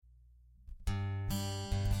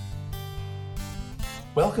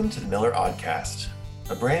Welcome to the Miller Aud-cast,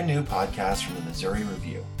 a brand new podcast from the Missouri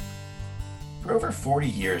Review. For over 40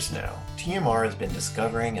 years now, TMR has been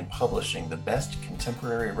discovering and publishing the best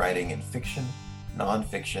contemporary writing in fiction,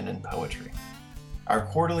 nonfiction, and poetry. Our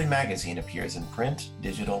quarterly magazine appears in print,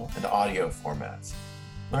 digital, and audio formats.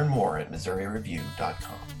 Learn more at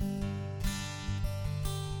MissouriReview.com.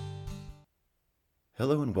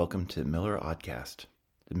 Hello and welcome to Miller Aud-cast,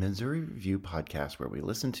 the Missouri Review podcast where we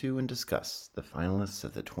listen to and discuss the finalists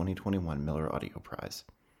of the 2021 Miller Audio Prize.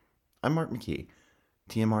 I'm Mark McKee,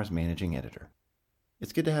 TMR's managing editor.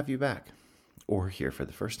 It's good to have you back, or here for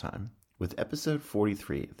the first time, with episode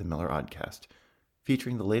 43 of the Miller Aud-cast,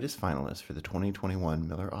 featuring the latest finalists for the 2021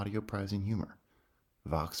 Miller Audio Prize in Humor,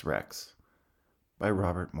 Vox Rex, by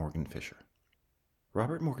Robert Morgan Fisher.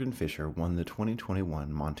 Robert Morgan Fisher won the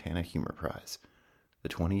 2021 Montana Humor Prize. The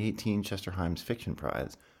 2018 Chester Himes Fiction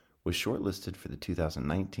Prize was shortlisted for the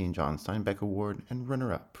 2019 John Steinbeck Award and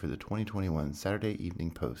runner-up for the 2021 Saturday Evening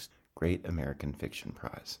Post Great American Fiction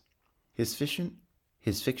Prize. His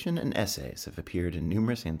fiction and essays have appeared in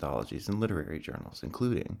numerous anthologies and literary journals,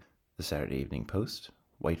 including the Saturday Evening Post,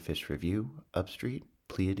 Whitefish Review, Upstreet,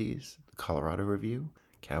 Pleiades, the Colorado Review,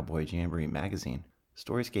 Cowboy Jamboree Magazine,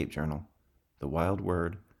 Storyscape Journal, The Wild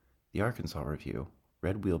Word, the Arkansas Review,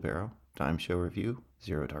 Red Wheelbarrow, Dime Show Review,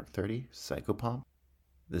 Zero Dark 30, Psychopomp,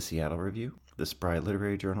 the Seattle Review, the Spry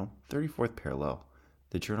Literary Journal, 34th Parallel,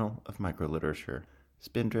 the Journal of Microliterature,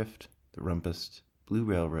 Spindrift, The Rumpus, Blue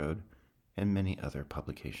Railroad, and many other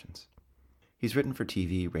publications. He's written for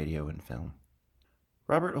TV, radio, and film.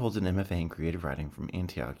 Robert holds an MFA in creative writing from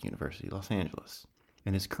Antioch University, Los Angeles,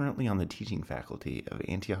 and is currently on the teaching faculty of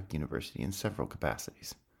Antioch University in several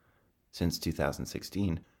capacities. Since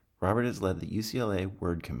 2016, Robert has led the UCLA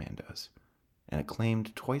Word Commandos, an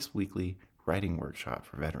acclaimed twice-weekly writing workshop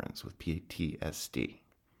for veterans with PTSD.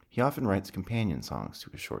 He often writes companion songs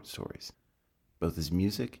to his short stories. Both his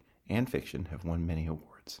music and fiction have won many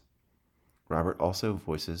awards. Robert also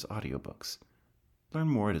voices audiobooks. Learn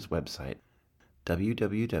more at his website,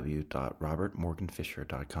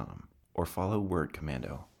 www.robertmorganfisher.com, or follow Word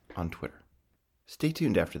Commando on Twitter. Stay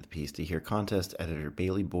tuned after the piece to hear contest editor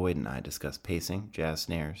Bailey Boyd and I discuss pacing, jazz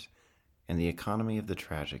snares, and the economy of the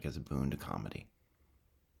tragic as a boon to comedy.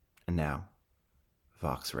 And now,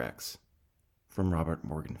 Vox Rex, from Robert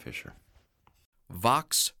Morgan Fisher.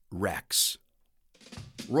 Vox Rex.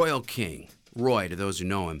 Royal King, Roy to those who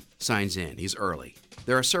know him, signs in. He's early.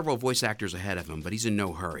 There are several voice actors ahead of him, but he's in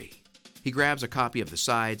no hurry. He grabs a copy of the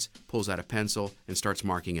sides, pulls out a pencil, and starts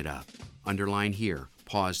marking it up. Underline here,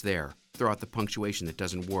 pause there, throw out the punctuation that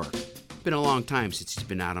doesn't work. Been a long time since he's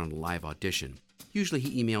been out on a live audition. Usually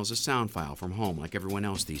he emails a sound file from home like everyone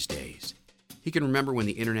else these days. He can remember when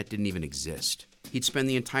the internet didn't even exist. He'd spend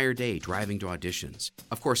the entire day driving to auditions.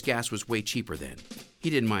 Of course, gas was way cheaper then. He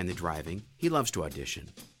didn't mind the driving. He loves to audition.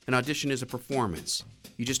 An audition is a performance.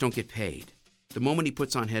 You just don't get paid. The moment he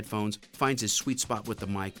puts on headphones, finds his sweet spot with the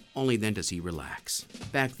mic, only then does he relax.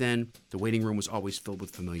 Back then, the waiting room was always filled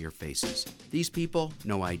with familiar faces. These people,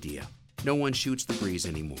 no idea. No one shoots the breeze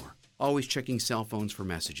anymore, always checking cell phones for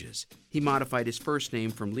messages. He modified his first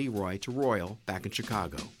name from Leroy to Royal back in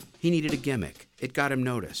Chicago. He needed a gimmick. It got him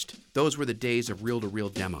noticed. Those were the days of reel-to-reel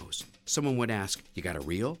demos. Someone would ask, "You got a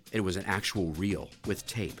reel?" It was an actual reel with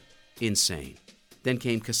tape. Insane. Then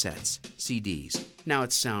came cassettes, CDs. Now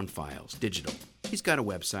it's sound files, digital. He's got a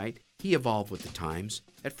website. He evolved with the times.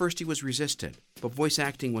 At first he was resistant, but voice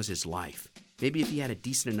acting was his life. Maybe if he had a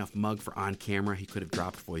decent enough mug for on camera, he could have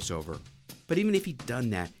dropped voiceover. But even if he'd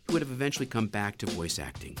done that, he would have eventually come back to voice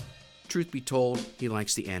acting. Truth be told, he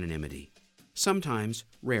likes the anonymity. Sometimes,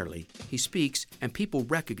 rarely, he speaks and people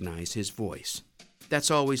recognize his voice.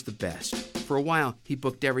 That's always the best. For a while, he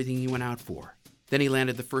booked everything he went out for. Then he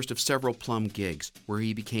landed the first of several plum gigs where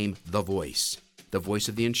he became the voice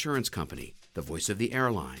of the insurance company, the voice of the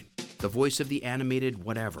airline, the voice of the animated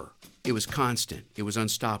whatever. It was constant. It was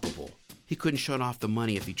unstoppable. He couldn't shut off the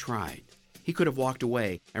money if he tried. He could have walked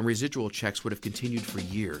away and residual checks would have continued for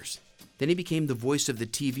years. Then he became the voice of the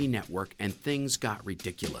TV network and things got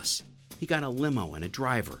ridiculous. He got a limo and a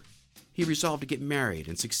driver. He resolved to get married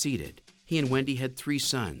and succeeded. He and Wendy had 3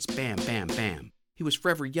 sons. Bam, bam, bam. He was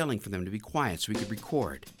forever yelling for them to be quiet so he could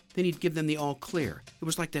record. Then he'd give them the all clear. It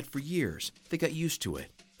was like that for years. They got used to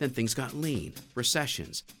it. Then things got lean.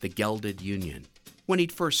 Recessions. The gelded union. When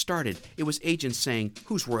he'd first started, it was agents saying,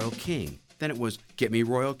 "Who's Royal King?" Then it was, "Get me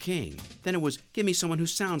Royal King." Then it was, "Give me someone who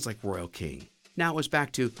sounds like Royal King." Now it was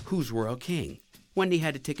back to, "Who's Royal King?" Wendy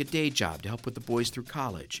had to take a day job to help put the boys through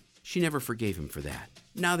college. She never forgave him for that.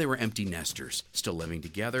 Now they were empty nesters, still living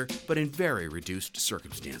together, but in very reduced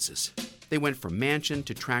circumstances. They went from mansion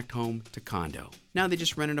to tract home to condo. Now they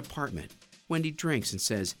just rent an apartment. Wendy drinks and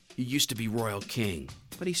says, "You used to be Royal King,"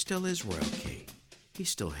 but he still is Royal King. He's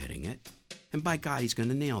still hitting it. And by God, he's going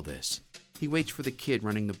to nail this. He waits for the kid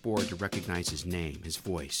running the board to recognize his name, his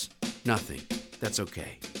voice. Nothing. That's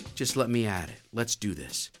okay. Just let me at it. Let's do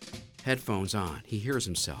this. Headphones on. He hears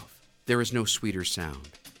himself. There is no sweeter sound.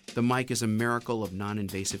 The mic is a miracle of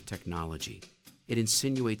non-invasive technology. It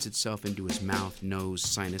insinuates itself into his mouth, nose,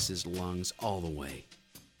 sinuses, lungs, all the way.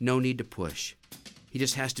 No need to push. He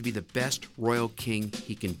just has to be the best Royal King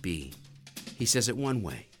he can be. He says it one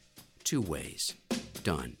way, 2 ways.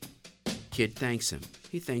 Done. Kid thanks him.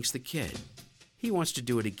 He thanks the kid. He wants to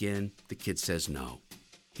do it again. The kid says no.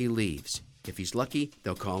 He leaves. If he's lucky,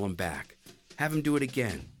 they'll call him back. Have him do it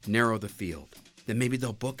again. Narrow the field. Then maybe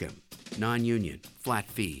they'll book him. Non-union, flat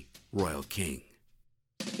fee, Royal King.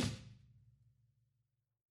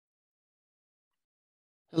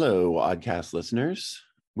 Hello, Aud-cast listeners.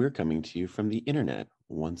 We're coming to you from the internet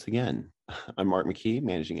once again. I'm Mark McKee,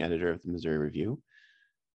 managing editor of the Missouri Review,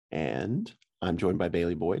 and I'm joined by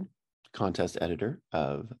Bailey Boyd, contest editor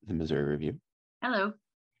of the Missouri Review. Hello.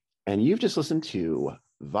 And you've just listened to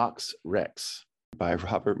Vox Rex by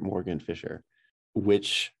Robert Morgan Fisher,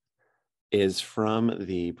 which is from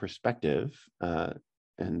the perspective and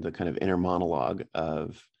the kind of inner monologue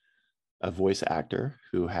of a voice actor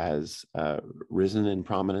who has risen in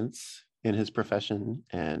prominence in his profession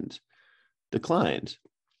and declined.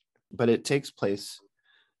 But it takes place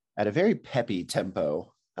at a very peppy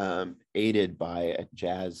tempo, aided by a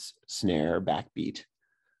jazz snare backbeat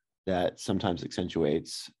that sometimes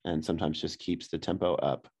accentuates and sometimes just keeps the tempo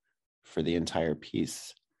up for the entire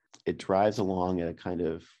piece. It drives along at a kind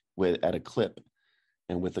of at a clip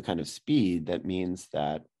and with the kind of speed that means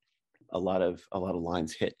that a lot of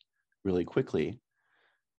lines hit really quickly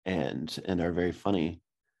and are very funny.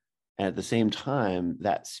 And at the same time,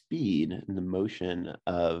 that speed and the motion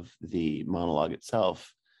of the monologue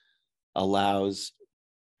itself allows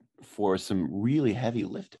for some really heavy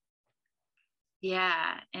lift.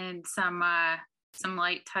 Yeah, and some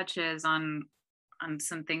light touches on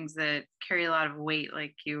some things that carry a lot of weight,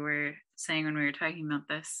 like you were saying when we were talking about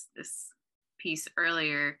this piece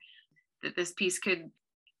earlier, that this piece could,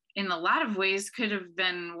 in a lot of ways, could have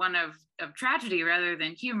been one of tragedy rather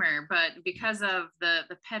than humor, but because of the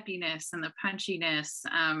peppiness and the punchiness,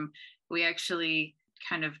 we actually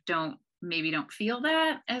kind of don't feel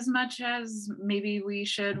that as much as maybe we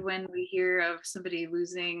should when we hear of somebody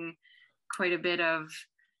losing quite a bit of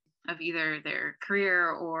either their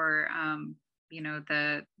career or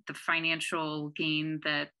the financial gain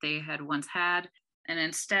that they had once had. And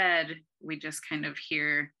instead we just kind of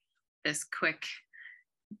hear this quick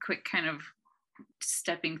kind of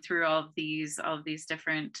stepping through all of these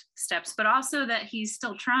different steps, but also that he's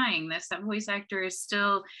still trying this. That voice actor is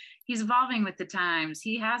still, he's evolving with the times.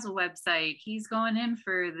 He has a website. He's going in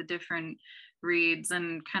for the different reads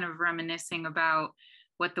and kind of reminiscing about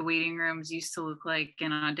what the waiting rooms used to look like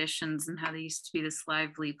in auditions and how they used to be this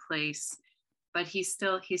lively place. But he's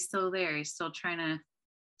still there. He's still trying to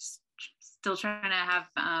have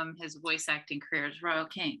his voice acting career as Royal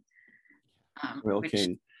King. Royal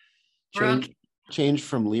King. Royal Changed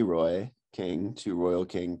from Leroy King to Royal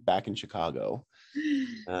King back in Chicago.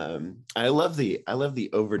 I love the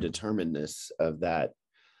overdeterminedness of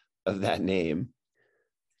that name.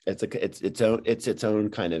 It's its own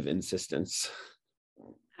kind of insistence.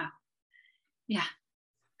 Oh. Yeah.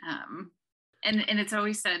 And it's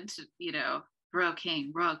always said to, Royal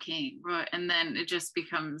King, and then it just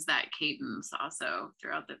becomes that cadence also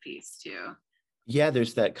throughout the piece too. Yeah,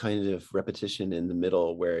 there's that kind of repetition in the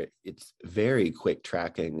middle where it's very quick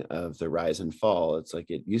tracking of the rise and fall. It's like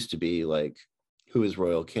it used to be like, who is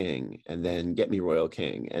Royal King? And then get me Royal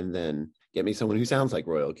King, and then get me someone who sounds like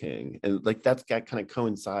Royal King. And like that kind of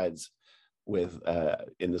coincides with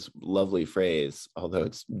in this lovely phrase, although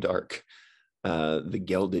it's dark, the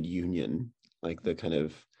gelded union, like the kind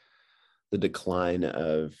of the decline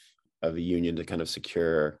of a union to kind of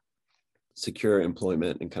secure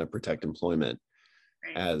employment and kind of protect employment.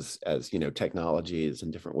 Right. As technologies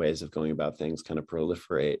and different ways of going about things kind of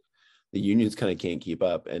proliferate, the unions kind of can't keep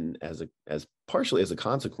up, and as partially as a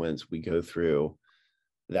consequence, we go through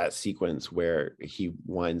that sequence where he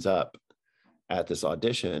winds up at this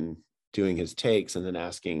audition doing his takes and then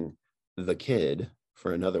asking the kid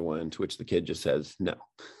for another one, to which the kid just says no.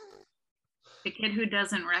 The kid who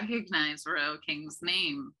doesn't recognize Royal King's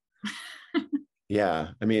name. Yeah,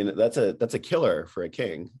 I mean that's a killer for a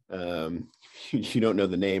king. You don't know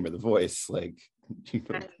the name or the voice, like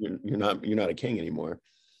you're not a king anymore.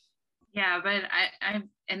 Yeah, but I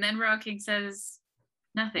and then Royal King says,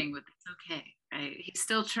 nothing, but it's okay, right? He's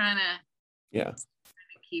still trying to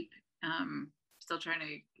keep still trying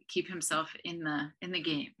to keep himself in the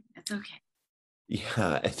game. It's okay.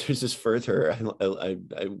 Yeah, and there's this further, I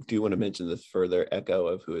do want to mention this further echo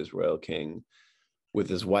of who is Royal King with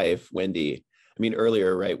his wife, Wendy. I mean,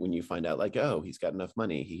 earlier, right, when you find out, like, oh, he's got enough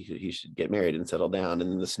money, he should get married and settle down,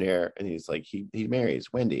 and then the snare, and he's like, he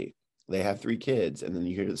marries Wendy. They have 3 kids, and then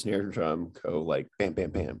you hear the snare drum go like, bam,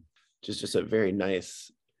 bam, bam. Just a very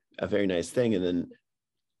nice thing. And then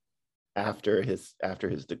after his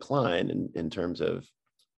decline in terms of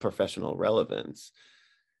professional relevance,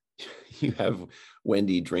 you have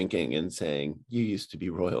Wendy drinking and saying, "You used to be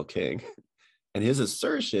Royal King," and his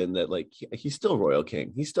assertion that like he's still Royal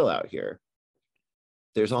King, he's still out here.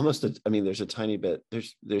 There's almost there's a tiny bit.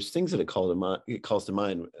 There's things that it calls to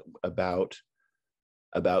mind about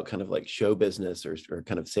kind of like show business or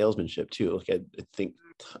kind of salesmanship too. Like I think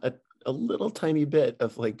a little tiny bit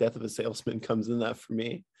of like Death of a Salesman comes in that for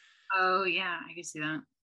me. Oh yeah, I can see that.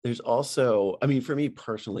 There's also, I mean, for me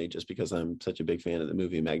personally, just because I'm such a big fan of the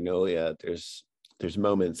movie Magnolia, there's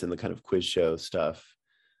moments in the kind of quiz show stuff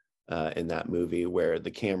in that movie where the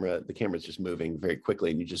camera's just moving very quickly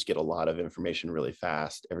and you just get a lot of information really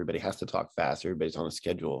fast. Everybody has to talk fast. Everybody's on a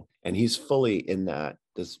schedule, and he's fully in that.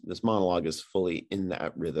 This monologue is fully in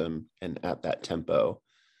that rhythm and at that tempo.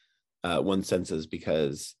 One senses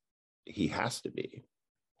because he has to be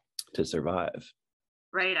to survive.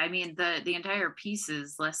 Right. I mean, the entire piece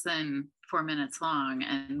is less than 4 minutes long,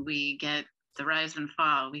 and we get the rise and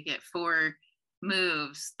fall. We get 4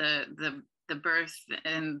 moves: the birth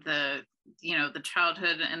and the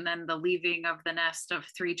childhood, and then the leaving of the nest of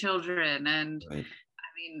 3 children. And right. I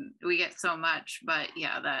mean, we get so much, but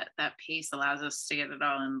yeah, that pace allows us to get it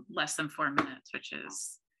all in less than 4 minutes,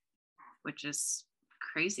 which is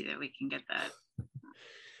crazy that we can get that.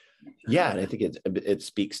 Yeah, and I think it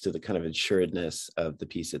speaks to the kind of assuredness of the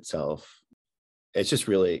piece itself. It's just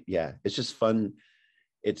really, it's just fun.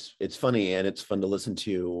 It's funny, and it's fun to listen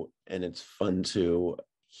to, and it's fun to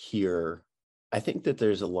hear. I think that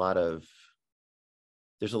there's a lot of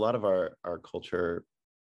our culture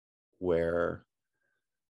where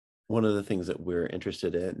one of the things that we're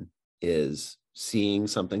interested in is seeing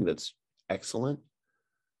something that's excellent,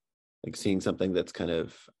 like seeing something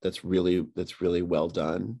that's really well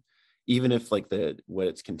done, even if like what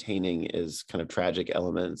it's containing is kind of tragic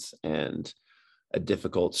elements and a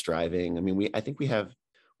difficult striving. I mean, I think we have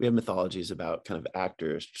mythologies about kind of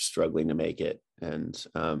actors struggling to make it, and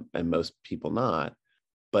most people not.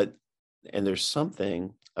 But there's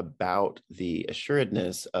something about the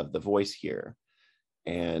assuredness of the voice here,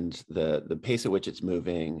 and the pace at which it's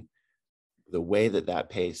moving, the way that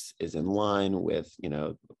pace is in line with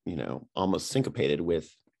almost syncopated with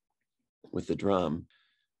the drum.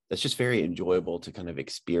 That's just very enjoyable to kind of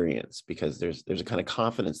experience, because there's a kind of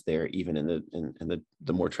confidence there, even in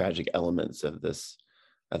the more tragic elements of this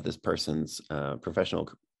person's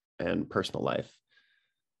professional and personal life,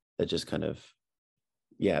 that just kind of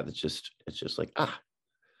it's just like,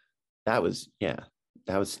 that was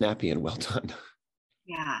snappy and well done.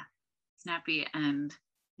 Yeah, snappy and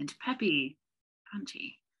peppy,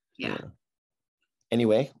 punchy. Yeah.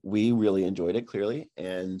 Anyway, we really enjoyed it, clearly,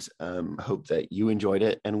 and hope that you enjoyed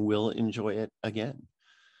it and will enjoy it again.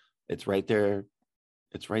 It's right there.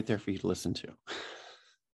 It's right there for you to listen to.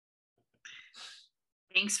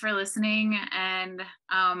 Thanks for listening. And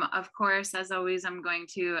of course, as always, I'm going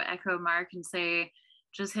to echo Mark and say,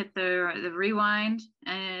 just hit the rewind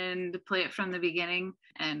and play it from the beginning,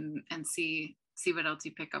 and see what else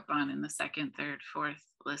you pick up on in the second, third, fourth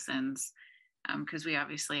listens. Because we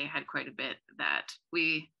obviously had quite a bit that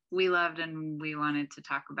we loved and we wanted to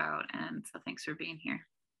talk about. And so thanks for being here.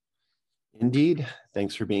 Indeed.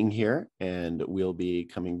 Thanks for being here. And we'll be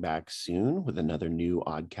coming back soon with another new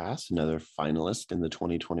Aud-cast, another finalist in the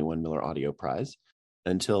 2021 Miller Audio Prize.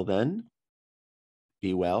 Until then,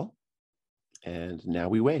 be well. And now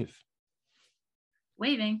we wave.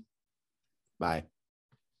 Waving. Bye.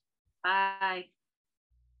 Bye.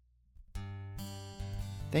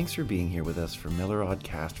 Thanks for being here with us for Miller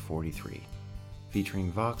Aud-cast 43, featuring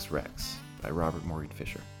Vox Rex by Robert Morgan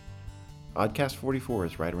Fisher. Aud-cast 44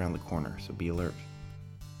 is right around the corner, so be alert.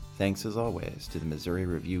 Thanks as always to the Missouri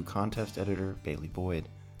Review contest editor, Bailey Boyd,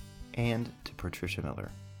 and to Patricia Miller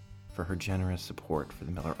for her generous support for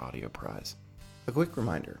the Miller Audio Prize. A quick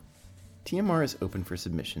reminder, TMR is open for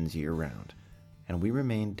submissions year-round, and we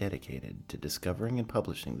remain dedicated to discovering and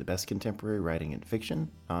publishing the best contemporary writing in fiction,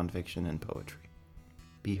 nonfiction, and poetry.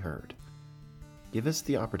 Be heard. Give us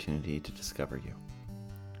the opportunity to discover you.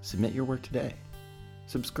 Submit your work today.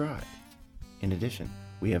 Subscribe. In addition,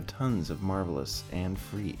 We have tons of marvelous and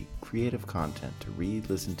free creative content to read,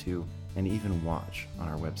 listen to, and even watch on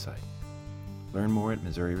our website. Learn more at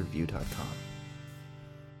MissouriReview.com.